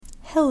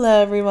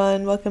Hello,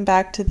 everyone. Welcome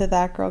back to the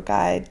That Girl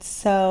Guide.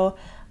 So,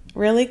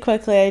 really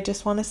quickly, I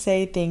just want to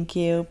say thank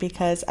you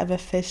because I've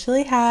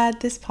officially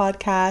had this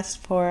podcast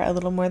for a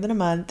little more than a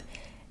month,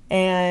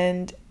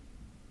 and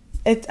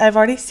I've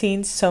already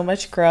seen so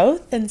much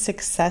growth and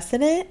success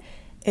in it.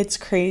 It's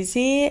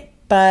crazy,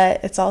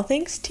 but it's all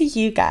thanks to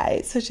you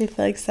guys, which I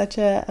feel like such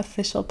a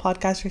official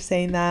podcast for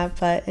saying that,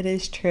 but it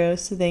is true.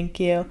 So, thank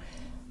you.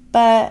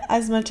 But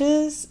as much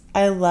as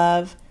I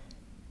love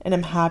and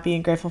I'm happy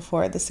and grateful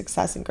for the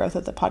success and growth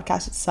of the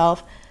podcast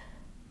itself,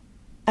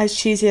 as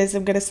cheesy as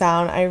I'm going to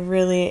sound, I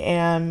really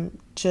am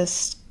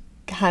just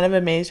kind of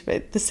amazed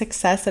with the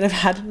success that I've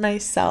had in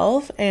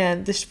myself,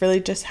 and this really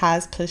just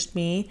has pushed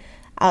me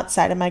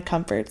outside of my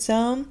comfort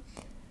zone,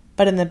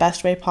 but in the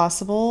best way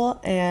possible,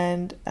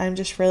 and I'm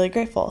just really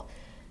grateful.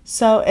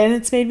 And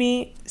it's made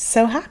me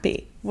so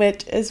happy,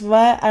 which is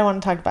what I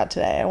want to talk about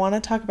today. I want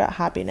to talk about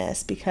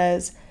happiness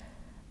because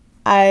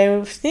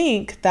I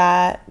think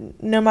that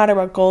no matter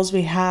what goals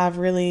we have,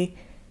 really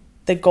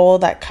the goal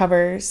that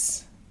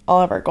covers all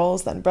of our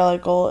goals, the umbrella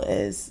goal,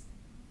 is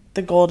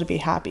the goal to be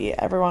happy.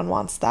 Everyone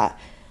wants that.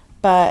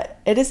 But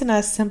it isn't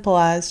as simple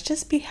as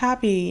just be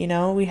happy.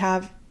 We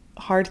have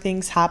hard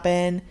things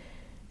happen,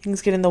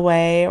 things get in the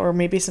way, or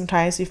maybe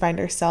sometimes we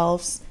find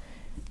ourselves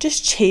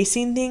just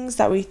chasing things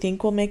that we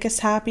think will make us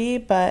happy,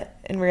 but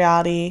in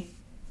reality,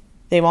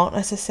 they won't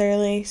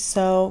necessarily.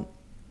 So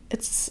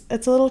it's a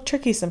little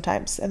tricky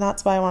sometimes, and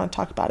that's why I want to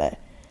talk about it.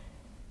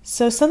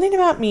 So something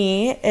about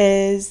me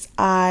is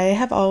I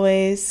have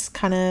always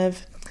kind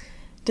of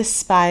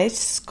despised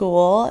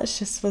school. It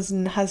just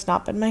has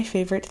not been my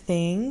favorite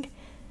thing,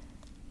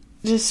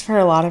 just for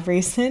a lot of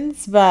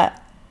reasons.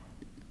 But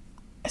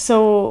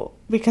so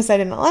because I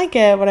didn't like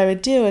it, what I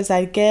would do is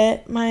I'd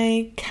get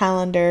my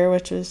calendar,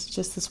 which was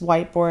just this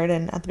whiteboard,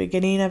 and at the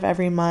beginning of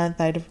every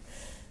month I'd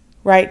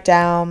write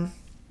down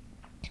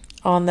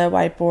on the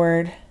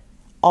whiteboard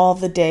all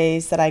the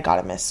days that I got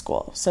to miss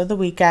school. So the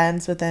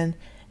weekends, but then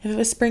if it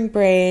was spring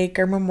break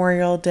or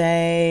Memorial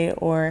Day,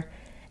 or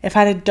if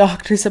I had a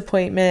doctor's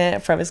appointment,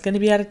 if I was going to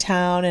be out of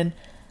town. And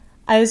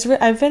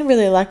I've been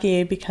really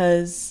lucky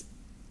because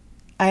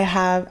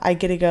I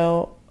get to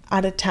go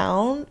out of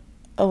town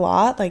a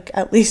lot, like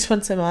at least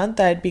once a month.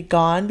 I'd be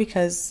gone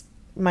because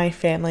my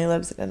family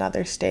lives in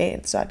another state,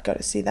 and so I'd go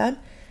to see them.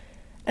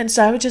 And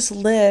so I would just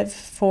live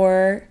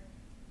for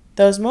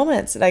those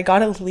moments that I got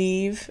to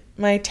leave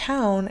my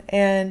town.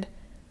 And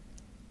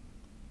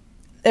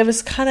it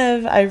was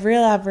I've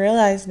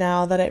realized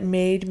now that it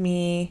made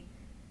me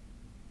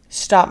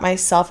stop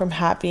myself from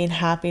having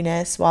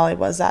happiness while I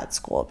was at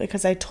school,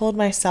 because I told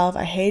myself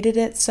I hated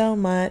it so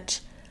much.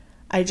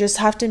 I just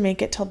have to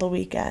make it till the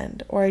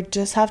weekend, or I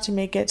just have to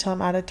make it till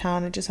I'm out of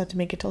town. I just have to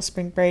make it till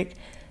spring break,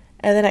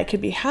 and then I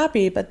could be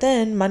happy. But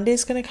then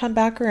Monday's going to come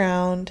back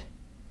around,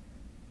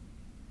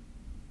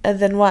 and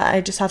then what?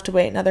 I just have to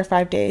wait another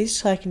 5 days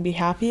till I can be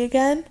happy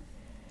again.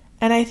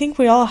 And I think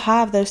we all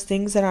have those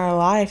things in our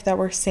life that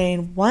we're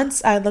saying,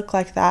 once I look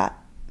like that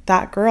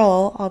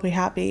girl, I'll be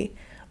happy.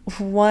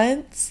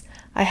 Once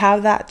I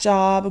have that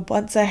job,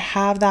 once I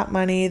have that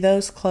money,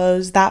 those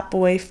clothes, that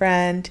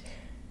boyfriend,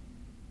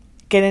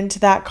 get into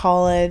that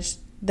college,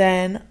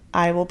 then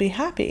I will be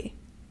happy.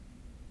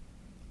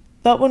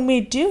 But when we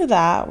do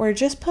that, we're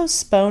just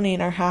postponing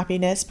our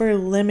happiness. We're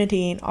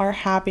limiting our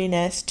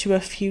happiness to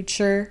a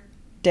future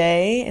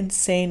day and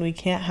saying we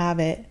can't have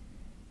it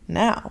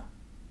now.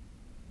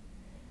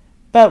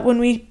 But when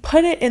we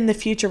put it in the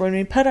future, when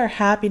we put our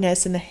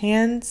happiness in the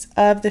hands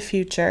of the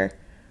future,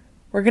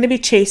 we're going to be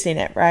chasing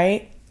it,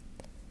 right?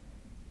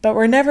 But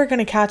we're never going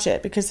to catch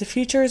it because the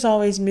future is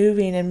always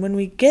moving. And when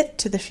we get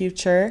to the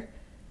future,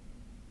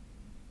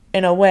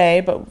 in a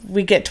way, but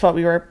we get to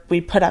what we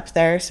put up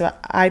there. So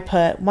I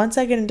put, once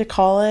I get into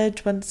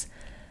college,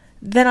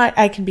 then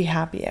I can be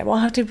happy. I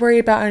won't have to worry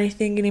about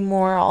anything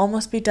anymore. I'll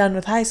almost be done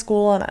with high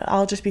school, and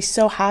I'll just be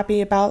so happy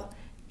about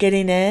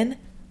getting in.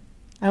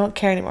 I won't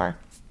care anymore.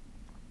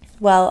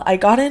 Well, I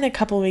got in a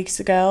couple weeks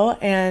ago,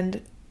 and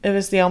it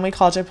was the only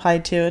college I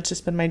applied to. It's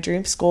just been my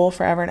dream school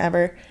forever and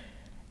ever.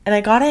 And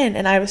I got in,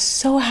 and I was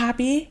so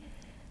happy.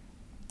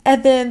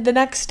 And then the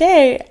next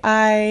day,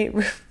 I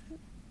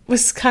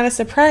was kind of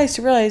surprised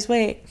to realize,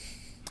 wait,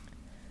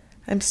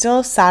 I'm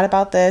still sad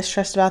about this,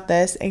 stressed about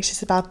this,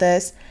 anxious about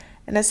this.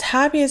 And as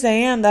happy as I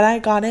am that I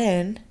got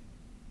in,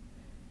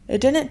 it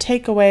didn't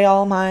take away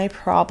all my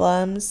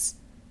problems.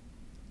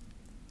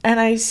 And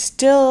I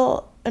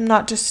still am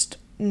not just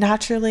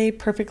naturally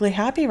perfectly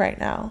happy right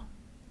now.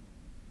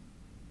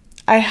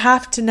 I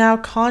have to now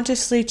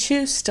consciously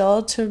choose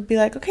still to be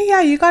like, okay,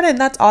 yeah, you got in.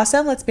 That's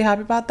awesome. Let's be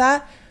happy about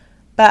that.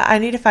 But I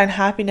need to find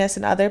happiness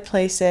in other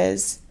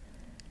places.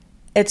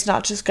 It's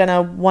not just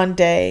one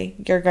day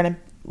you're going to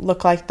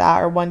look like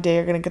that, or one day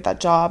you're going to get that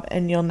job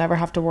and you'll never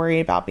have to worry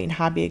about being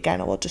happy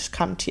again. It will just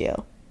come to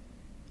you.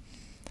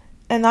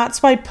 And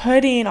that's why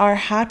putting our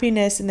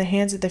happiness in the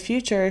hands of the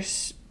future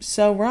is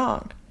so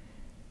wrong.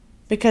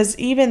 Because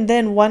even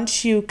then,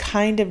 once you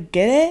kind of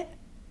get it,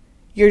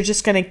 you're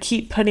just going to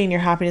keep putting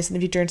your happiness in the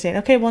future and saying,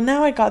 okay, well,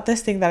 now I got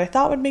this thing that I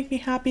thought would make me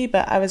happy,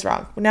 but I was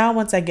wrong. Now,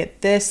 once I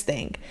get this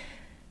thing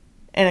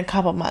in a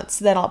couple months,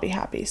 then I'll be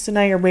happy. So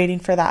now you're waiting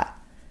for that.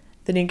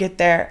 Then you get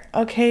there.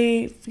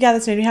 Okay, yeah,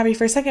 this made me happy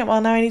for a second.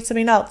 Well, now I need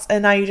something else.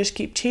 And now you just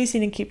keep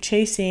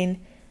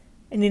chasing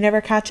and you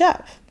never catch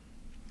up.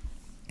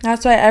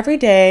 That's why every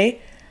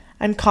day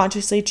I'm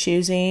consciously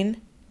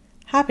choosing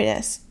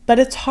happiness. But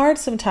it's hard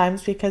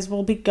sometimes because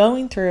we'll be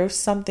going through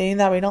something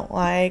that we don't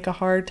like, a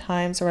hard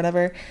times or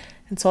whatever.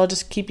 And so I'll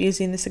just keep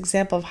using this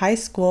example of high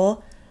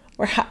school,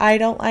 where I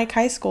don't like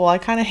high school. I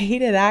kind of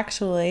hate it,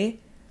 actually.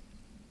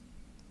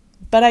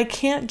 But I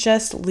can't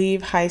just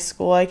leave high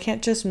school. I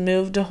can't just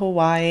move to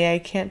Hawaii. I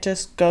can't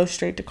just go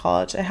straight to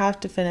college. I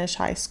have to finish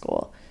high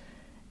school.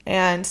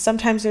 And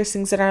sometimes there's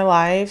things in our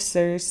lives,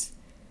 there's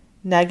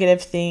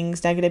negative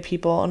things, negative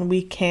people, and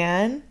we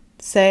can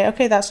say,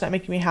 okay, that's not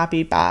making me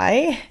happy,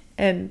 bye,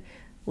 and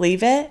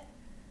leave it.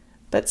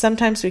 But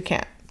sometimes we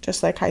can't,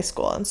 just like high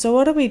school. And so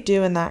what do we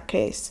do in that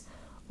case?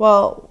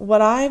 Well,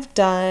 what I've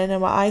done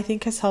and what I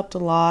think has helped a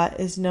lot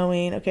is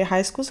knowing, okay,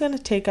 high school is going to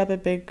take up a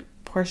big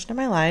portion of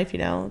my life.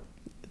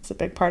 It's a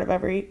big part of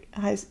every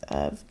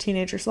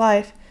teenager's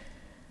life.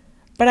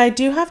 But I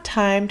do have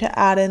time to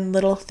add in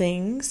little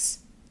things,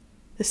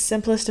 the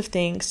simplest of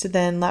things, to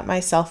then let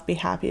myself be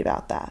happy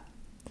about that.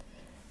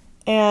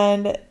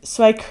 And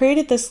so I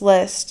created this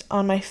list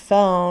on my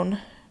phone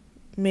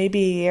maybe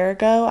a year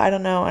ago, I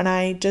don't know, and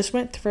I just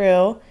went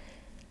through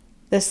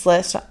this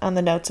list on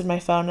the notes of my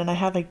phone, and I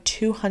have like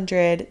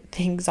 200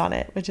 things on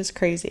it, which is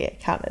crazy. I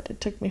counted.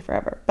 It took me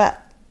forever.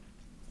 But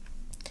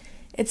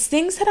it's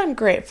things that I'm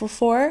grateful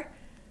for,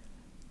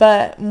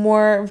 but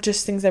more of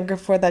just things I'm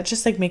grateful for that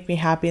just like make me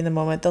happy in the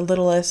moment, the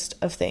littlest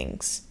of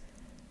things.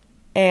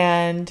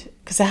 And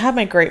because I have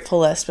my grateful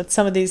list, but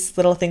some of these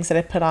little things that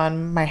I put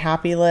on my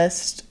happy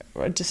list,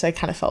 I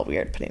kind of felt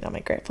weird putting on my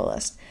grateful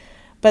list.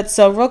 But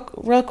so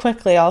real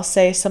quickly, I'll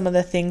say some of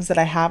the things that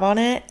I have on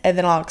it, and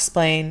then I'll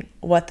explain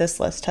what this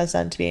list has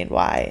done to me and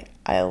why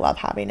I love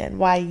having it and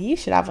why you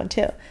should have one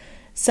too.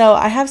 So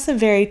I have some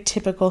very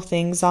typical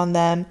things on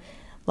them,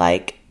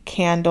 like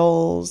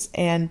candles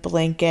and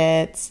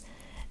blankets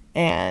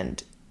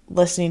and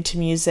listening to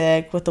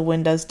music with the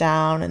windows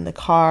down in the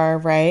car,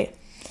 right?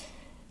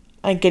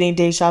 And getting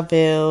deja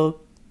vu,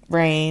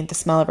 rain, the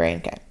smell of rain.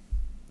 Okay.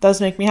 Those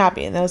make me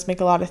happy, and those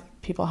make a lot of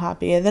people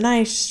happy. And then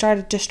I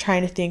started just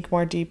trying to think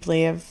more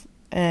deeply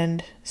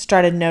and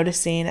started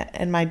noticing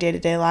in my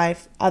day-to-day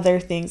life other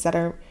things that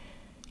are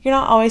you're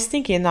not always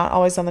thinking, not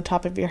always on the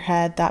top of your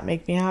head, that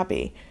make me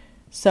happy.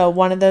 So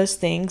one of those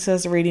things, I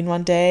was reading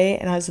one day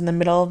and I was in the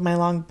middle of my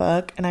long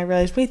book and I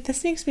realized, wait,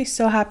 this makes me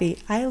so happy.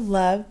 I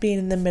love being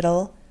in the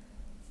middle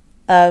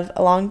of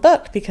a long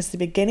book because the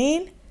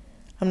beginning,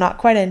 I'm not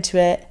quite into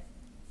it.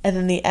 And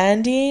then the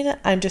ending,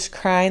 I'm just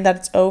crying that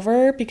it's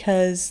over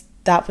because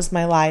that was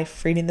my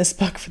life reading this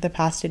book for the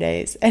past 2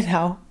 days. And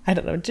now I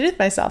don't know what to do with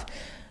myself.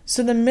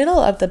 So the middle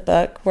of the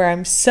book where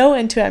I'm so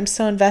into it, I'm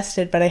so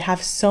invested, but I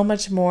have so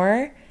much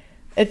more.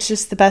 It's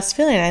just the best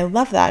feeling. I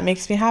love that. It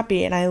makes me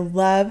happy. And I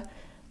love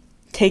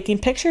taking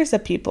pictures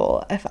of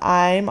people. If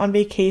I'm on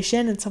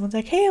vacation and someone's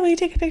like, hey, will you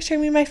take a picture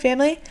of me and my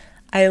family?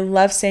 I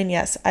love saying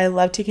yes. I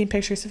love taking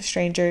pictures of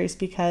strangers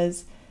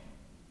because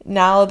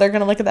now they're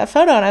going to look at that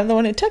photo and I'm the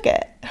one who took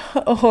it.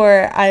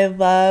 Or I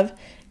love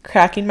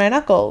cracking my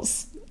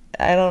knuckles.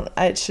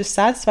 It's just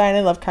satisfying.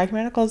 I love cracking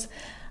my knuckles.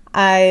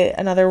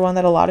 Another one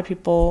that a lot of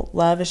people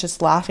love is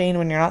just laughing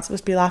when you're not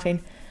supposed to be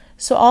laughing.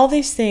 So all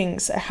these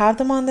things, I have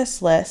them on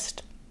this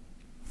list.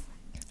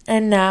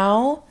 And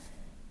now,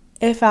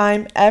 if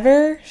I'm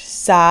ever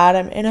sad,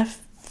 I'm in a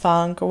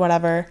funk or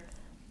whatever,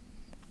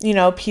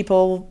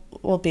 people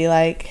will be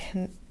like,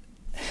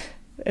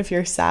 if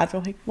you're sad, we're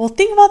like, well,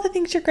 think about the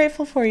things you're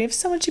grateful for. You have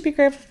so much to be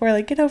grateful for.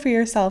 Like, get over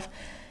yourself.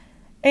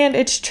 And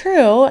it's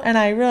true. And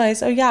I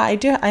realize, oh yeah, I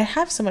do. I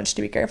have so much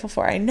to be grateful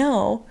for. I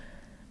know,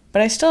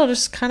 but I still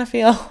just kind of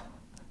feel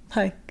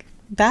like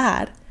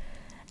bad.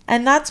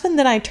 And that's when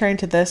then I turn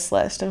to this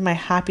list of my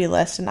happy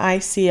list and I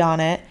see on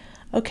it,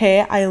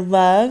 okay, I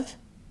love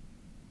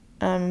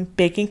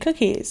baking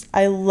cookies.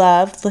 I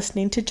love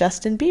listening to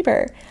Justin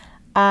Bieber.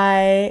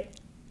 I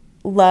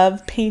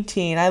love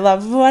painting. I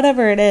love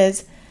whatever it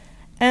is.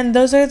 And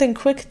those are the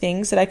quick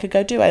things that I could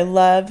go do. I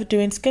love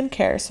doing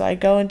skincare, so I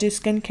go and do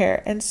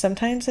skincare. And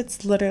sometimes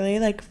it's literally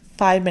like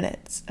 5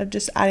 minutes of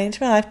just adding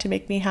to my life to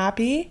make me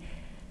happy,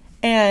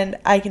 and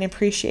I can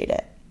appreciate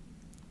it.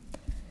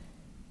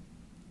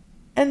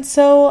 And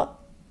so,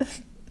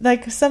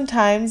 like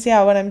sometimes,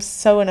 when I'm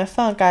so in a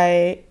funk,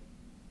 I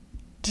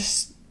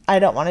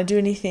don't want to do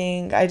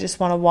anything. I just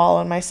want to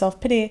wallow in my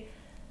self-pity.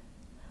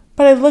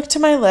 But I look to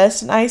my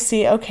list and I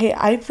see, okay,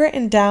 I've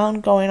written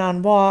down going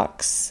on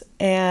walks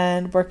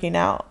and working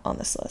out on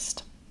this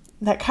list.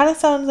 That kind of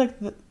sounds like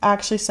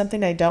actually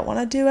something I don't want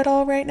to do at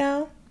all right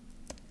now.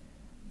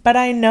 But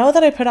I know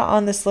that I put it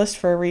on this list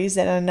for a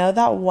reason. I know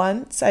that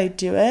once I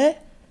do it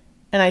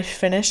and I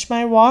finish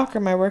my walk or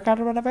my workout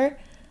or whatever,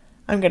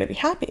 I'm going to be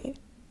happy.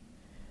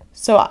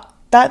 So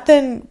that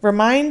then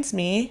reminds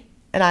me,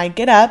 And I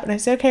get up and I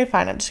say, okay,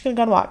 fine, I'm just going to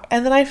go and walk.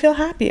 And then I feel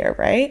happier,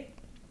 right?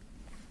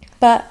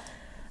 But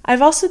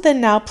I've also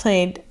then now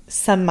played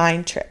some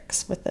mind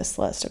tricks with this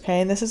list,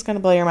 okay? And this is going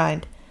to blow your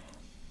mind.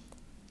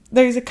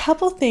 There's a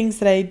couple things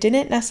that I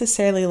didn't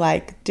necessarily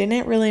like,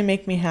 didn't really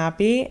make me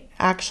happy.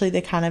 Actually,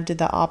 they kind of did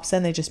the opposite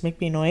and they just make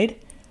me annoyed.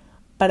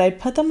 But I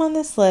put them on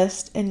this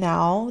list and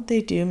now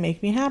they do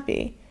make me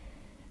happy.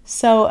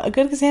 So a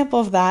good example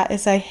of that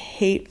is I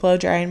hate blow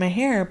drying my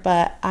hair,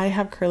 but I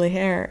have curly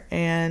hair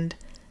and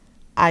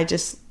I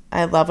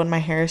love when my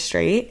hair is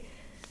straight.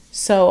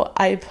 So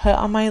I put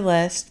on my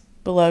list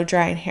blow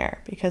drying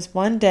hair because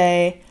one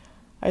day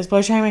I was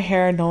blow drying my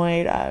hair,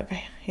 annoyed. I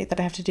hate that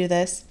I have to do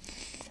this.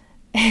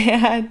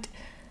 And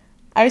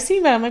I was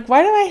thinking about it, I'm like,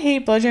 why do I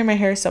hate blow drying my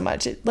hair so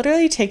much? It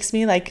literally takes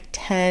me like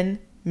 10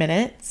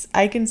 minutes.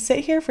 I can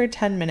sit here for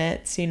 10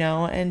 minutes,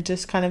 and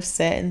just kind of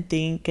sit and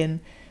think and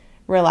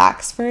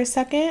relax for a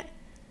second.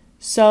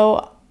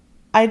 So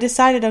I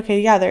decided, okay,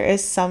 yeah, there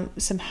is some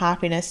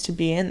happiness to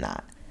be in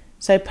that.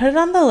 So I put it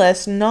on the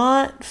list,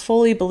 not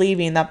fully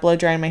believing that blow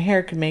drying my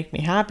hair could make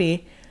me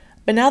happy.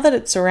 But now that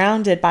it's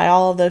surrounded by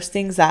all of those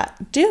things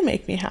that do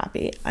make me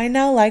happy, I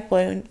now like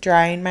blow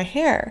drying my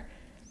hair.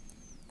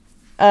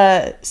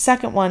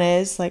 Second one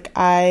is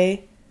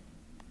I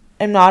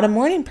am not a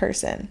morning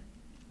person.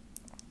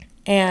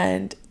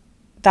 And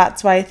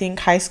that's why I think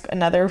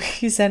another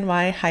reason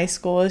why high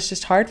school is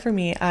just hard for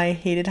me. I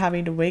hated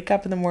having to wake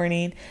up in the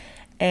morning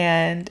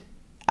and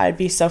I'd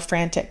be so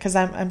frantic because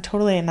I'm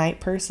totally a night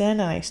person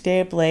and I stay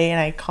up late and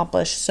I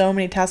accomplish so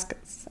many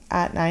tasks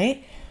at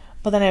night.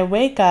 But then I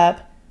wake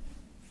up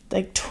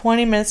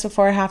 20 minutes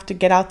before I have to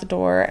get out the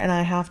door and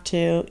I have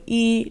to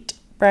eat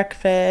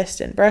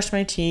breakfast and brush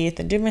my teeth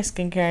and do my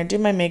skincare and do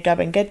my makeup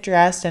and get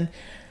dressed, and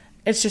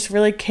it's just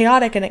really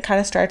chaotic and it kind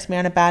of starts me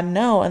on a bad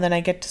note, and then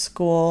I get to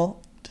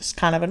school just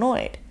kind of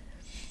annoyed.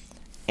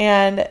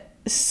 And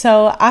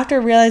so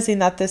after realizing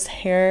that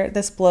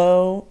this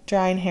blow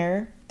drying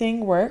hair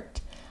thing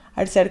worked,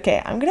 I decided,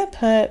 okay, I'm going to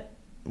put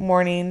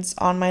mornings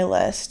on my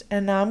list,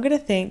 and now I'm going to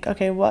think,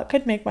 okay, what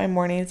could make my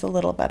mornings a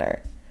little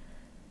better?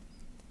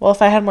 Well,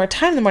 if I had more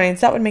time in the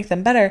mornings, that would make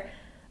them better.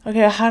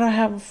 Okay, how do I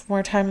have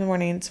more time in the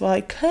mornings? Well,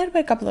 I could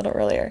wake up a little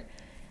earlier.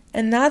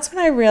 And that's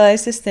when I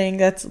realized this thing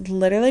that's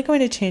literally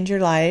going to change your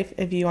life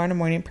if you aren't a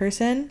morning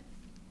person,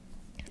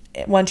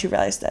 once you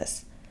realize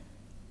this.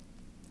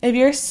 If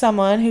you're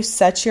someone who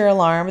sets your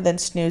alarm and then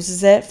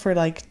snoozes it for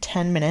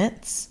 10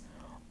 minutes,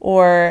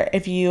 or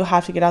if you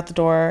have to get out the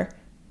door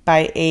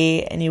by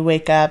 8 and you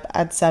wake up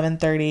at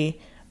 7:30,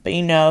 but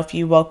if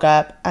you woke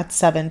up at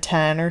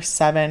 7:10 or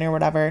 7 or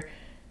whatever,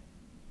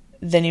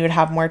 then you would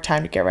have more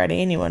time to get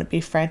ready and you wouldn't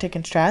be frantic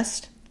and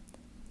stressed,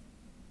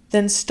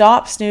 then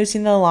stop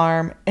snoozing the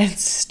alarm and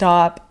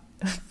stop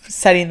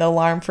setting the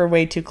alarm for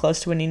way too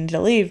close to when you need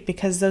to leave,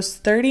 because those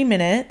 30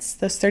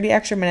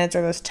 extra minutes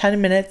or those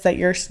 10 minutes that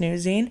you're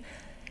snoozing,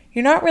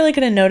 you're not really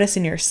going to notice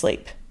in your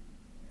sleep.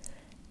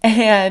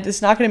 And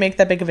it's not going to make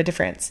that big of a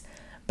difference.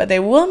 But they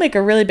will make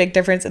a really big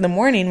difference in the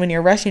morning when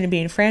you're rushing and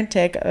being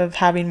frantic of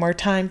having more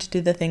time to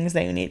do the things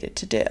that you needed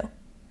to do.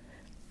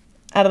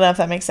 I don't know if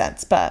that makes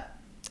sense, but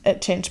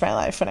it changed my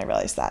life when I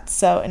realized that.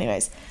 So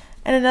anyways,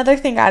 and another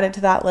thing added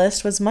to that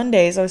list was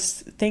Mondays. I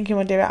was thinking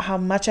one day about how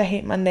much I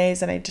hate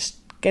Mondays and I just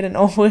get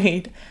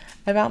annoyed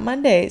about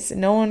Mondays.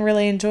 No one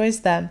really enjoys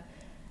them.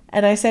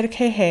 And I said,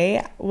 okay,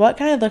 hey, what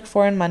can I look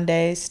for in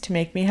Mondays to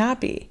make me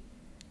happy?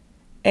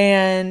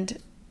 And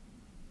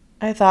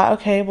I thought,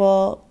 okay,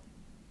 well,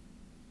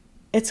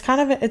 it's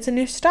a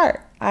new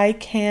start. I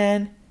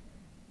can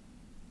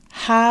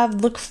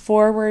look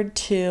forward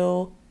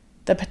to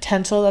the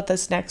potential that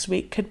this next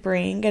week could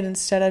bring. And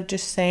instead of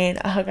just saying,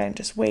 oh, I'm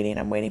just waiting.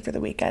 I'm waiting for the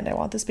weekend. I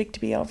want this week to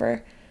be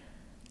over.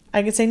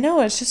 I could say,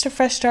 no, it's just a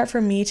fresh start for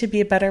me to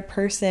be a better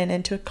person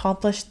and to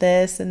accomplish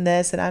this and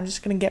this. And I'm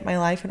just going to get my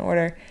life in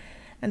order.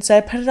 And so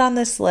I put it on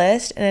this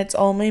list, and it's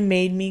only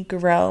made me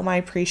grow my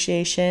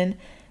appreciation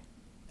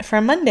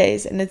from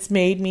Mondays. And it's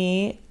made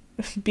me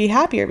be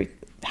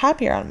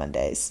happier on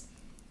Mondays.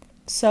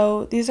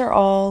 So these are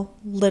all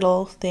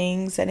little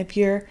things. And if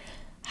you're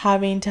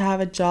having to have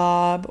a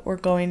job or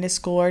going to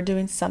school or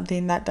doing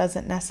something that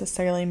doesn't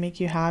necessarily make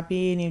you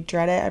happy and you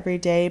dread it every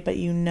day, but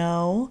you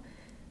know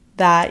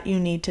that you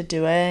need to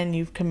do it and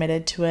you've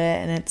committed to it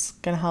and it's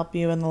going to help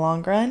you in the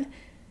long run,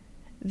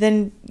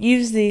 then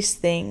use these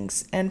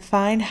things and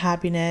find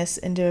happiness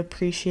into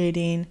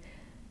appreciating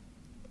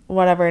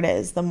whatever it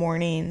is, the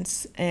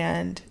mornings,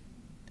 and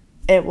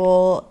it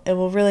will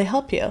really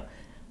help you.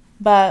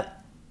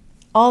 But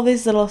all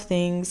these little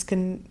things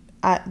can,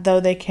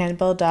 though they can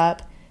build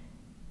up,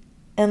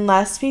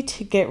 unless we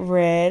get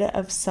rid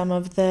of some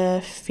of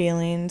the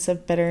feelings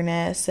of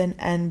bitterness and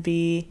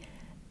envy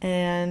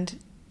and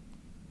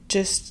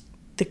just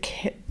the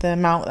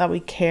amount that we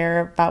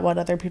care about what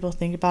other people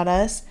think about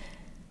us,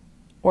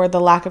 or the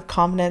lack of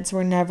confidence,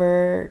 we're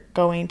never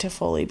going to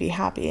fully be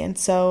happy. And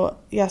so,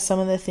 yeah, some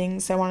of the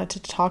things I wanted to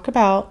talk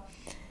about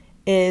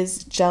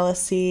is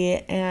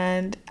jealousy.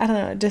 And I don't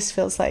know, it just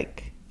feels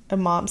like a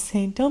mom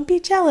saying, don't be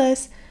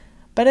jealous.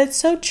 But it's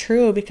so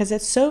true because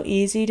it's so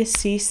easy to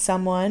see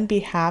someone be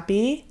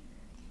happy,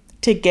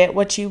 to get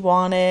what you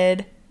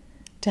wanted,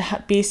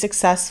 to be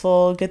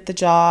successful, get the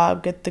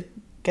job, get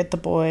the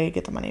boy,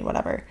 get the money,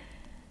 whatever,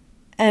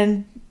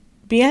 and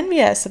be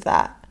envious of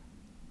that.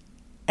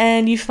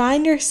 And you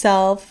find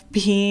yourself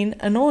being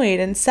annoyed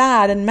and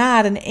sad and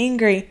mad and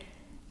angry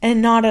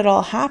and not at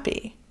all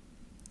happy.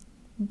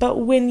 But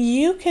when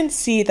you can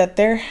see that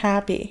they're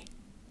happy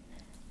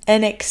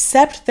and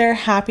accept their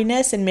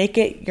happiness and make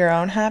it your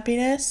own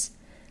happiness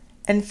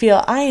and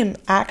feel, I am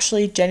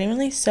actually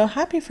genuinely so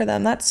happy for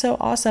them. That's so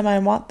awesome. I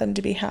want them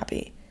to be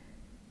happy.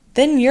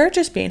 Then you're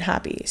just being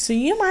happy. So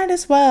you might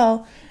as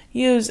well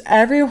use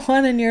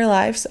everyone in your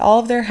life, all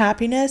of their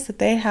happiness that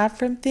they have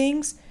from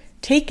things.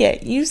 Take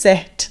it, use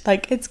it.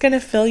 Like, it's going to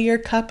fill your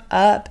cup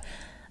up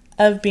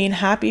of being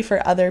happy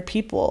for other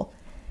people.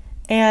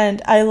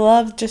 And I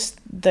love just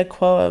the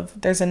quote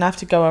of, there's enough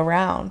to go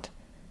around.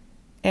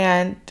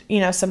 And,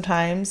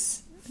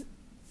 sometimes,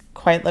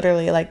 quite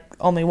literally, like,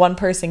 only one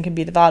person can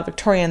be the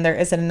valedictorian. There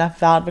isn't enough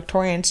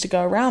valedictorians to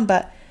go around,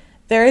 but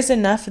there is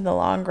enough in the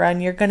long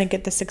run. You're going to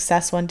get the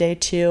success one day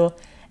too.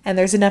 And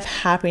there's enough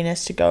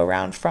happiness to go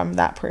around from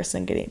that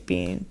person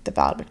being the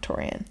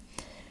valedictorian.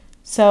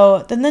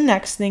 So then the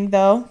next thing,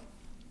 though,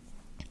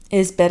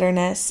 is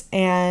bitterness.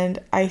 And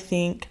I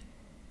think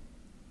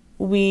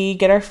we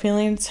get our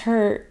feelings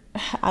hurt.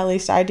 At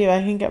least I do.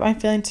 I can get my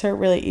feelings hurt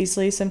really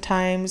easily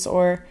sometimes,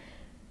 or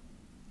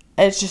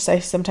it's just I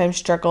sometimes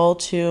struggle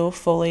to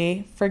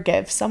fully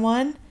forgive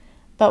someone.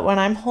 But when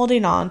I'm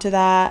holding on to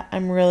that,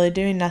 I'm really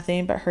doing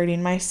nothing but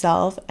hurting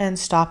myself and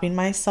stopping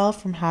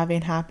myself from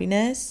having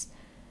happiness.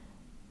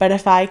 But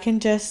if I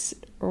can just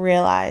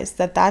realize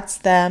that that's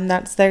them,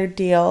 that's their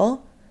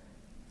deal,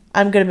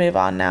 I'm going to move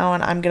on now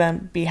and I'm going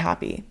to be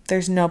happy.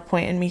 There's no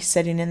point in me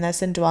sitting in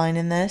this and dwelling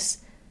in this.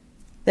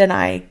 Then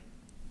I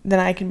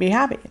can be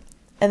happy.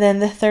 And then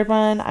the third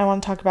one I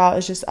want to talk about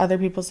is just other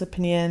people's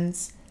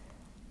opinions.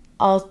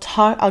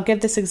 I'll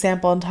give this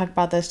example and talk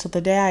about this till the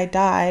day I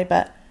die,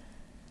 but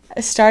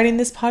starting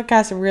this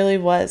podcast really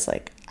was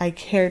like, I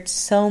cared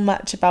so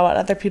much about what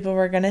other people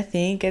were going to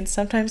think, and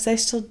sometimes I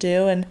still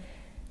do, and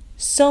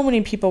so many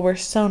people were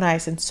so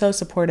nice and so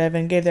supportive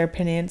and gave their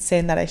opinions,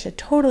 saying that I should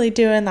totally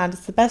do it and that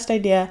it's the best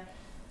idea.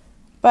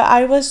 But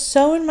I was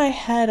so in my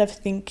head of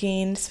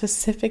thinking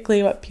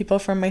specifically what people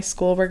from my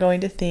school were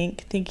going to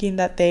think, thinking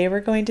that they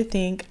were going to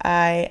think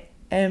I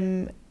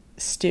am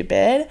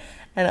stupid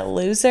and a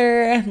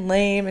loser and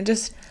lame, and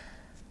just,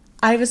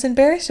 I was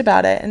embarrassed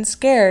about it and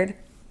scared.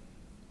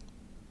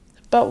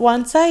 But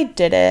once I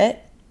did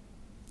it,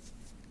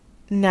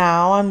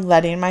 now I'm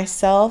letting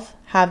myself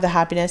have the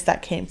happiness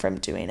that came from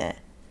doing it.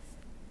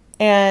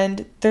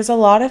 And there's a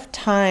lot of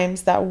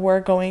times that we're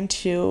going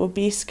to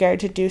be scared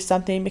to do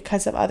something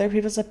because of other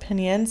people's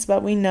opinions,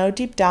 but we know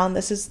deep down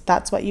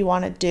that's what you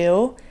want to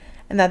do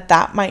and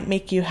that might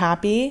make you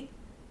happy.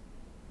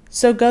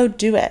 So go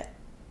do it.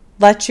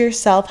 Let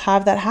yourself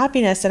have that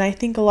happiness. And I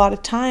think a lot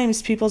of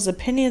times people's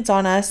opinions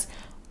on us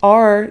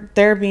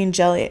they're being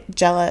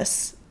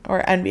jealous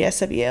or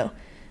envious of you.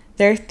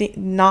 They're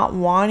not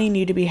wanting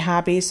you to be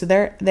happy, so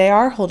they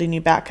are holding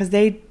you back because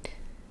they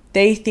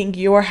think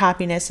your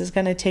happiness is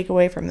going to take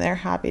away from their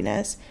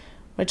happiness,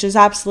 which is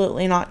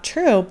absolutely not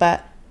true.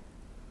 But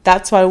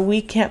that's why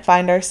we can't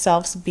find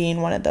ourselves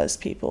being one of those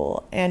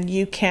people, and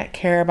you can't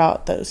care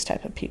about those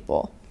type of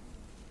people.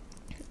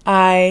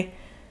 I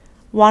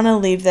want to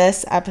leave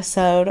this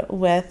episode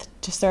with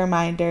just a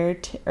reminder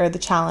or the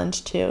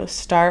challenge to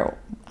start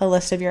a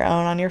list of your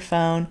own on your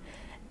phone.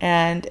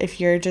 And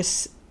if you're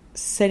just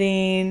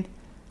sitting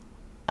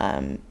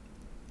on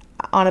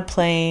a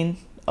plane,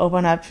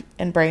 open up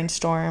and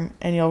brainstorm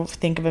and you'll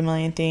think of a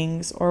million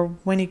things. Or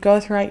when you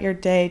go throughout your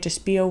day,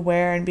 just be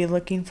aware and be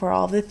looking for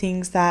all the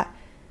things that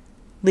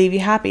leave you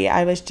happy.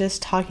 I was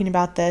just talking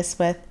about this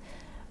with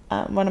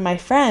one of my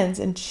friends,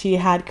 and she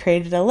had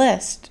created a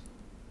list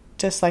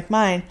just like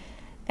mine.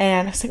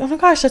 And I was like, oh my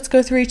gosh, let's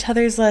go through each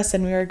other's lists.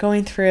 And we were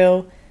going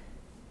through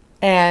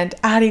and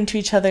adding to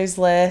each other's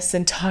lists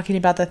and talking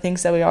about the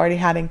things that we already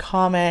had in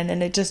common.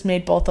 And it just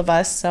made both of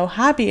us so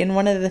happy. And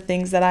one of the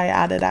things that I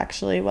added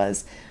actually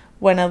was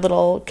when a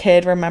little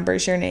kid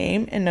remembers your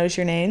name and knows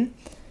your name.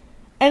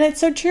 And it's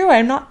so true.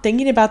 I'm not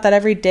thinking about that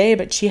every day,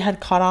 but she had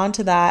caught on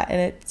to that.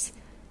 And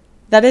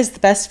that is the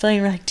best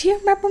feeling. We're like, do you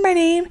remember my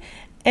name?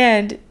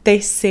 And they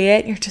say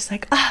it and you're just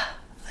like,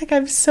 like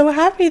I'm so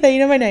happy that you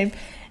know my name.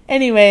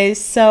 Anyways,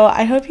 so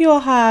I hope you all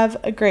have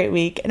a great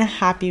week and a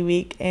happy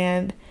week.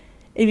 And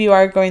if you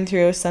are going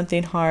through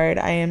something hard,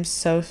 I am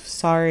so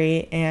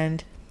sorry.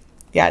 And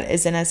yeah, it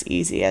isn't as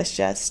easy as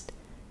just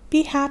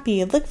be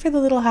happy. Look for the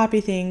little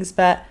happy things,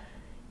 but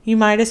you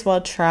might as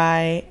well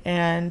try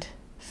and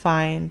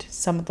find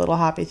some of the little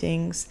happy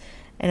things.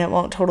 And it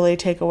won't totally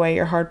take away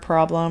your hard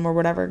problem or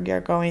whatever you're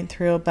going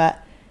through,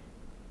 but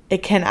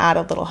it can add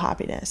a little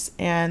happiness.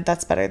 And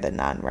that's better than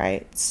none,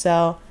 right?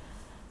 So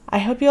I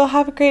hope you all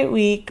have a great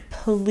week.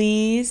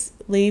 Please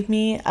leave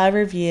me a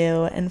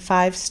review and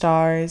 5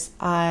 stars.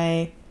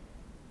 I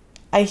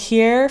I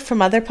hear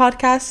from other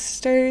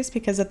podcasters,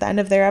 because at the end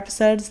of their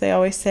episodes, they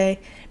always say,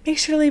 make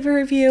sure to leave a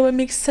review. It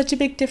makes such a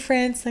big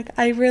difference. Like,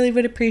 I really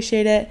would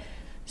appreciate it.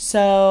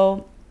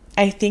 So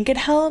I think it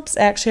helps.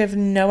 I actually have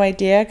no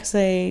idea because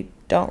I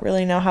don't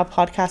really know how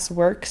podcasts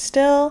work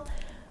still.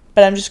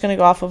 But I'm just going to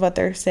go off of what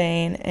they're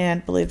saying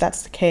and believe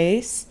that's the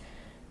case.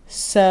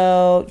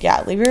 So,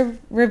 yeah, leave a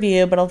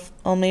review, but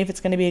only if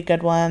it's going to be a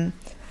good one.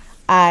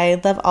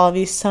 I love all of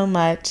you so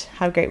much.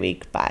 Have a great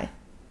week. Bye.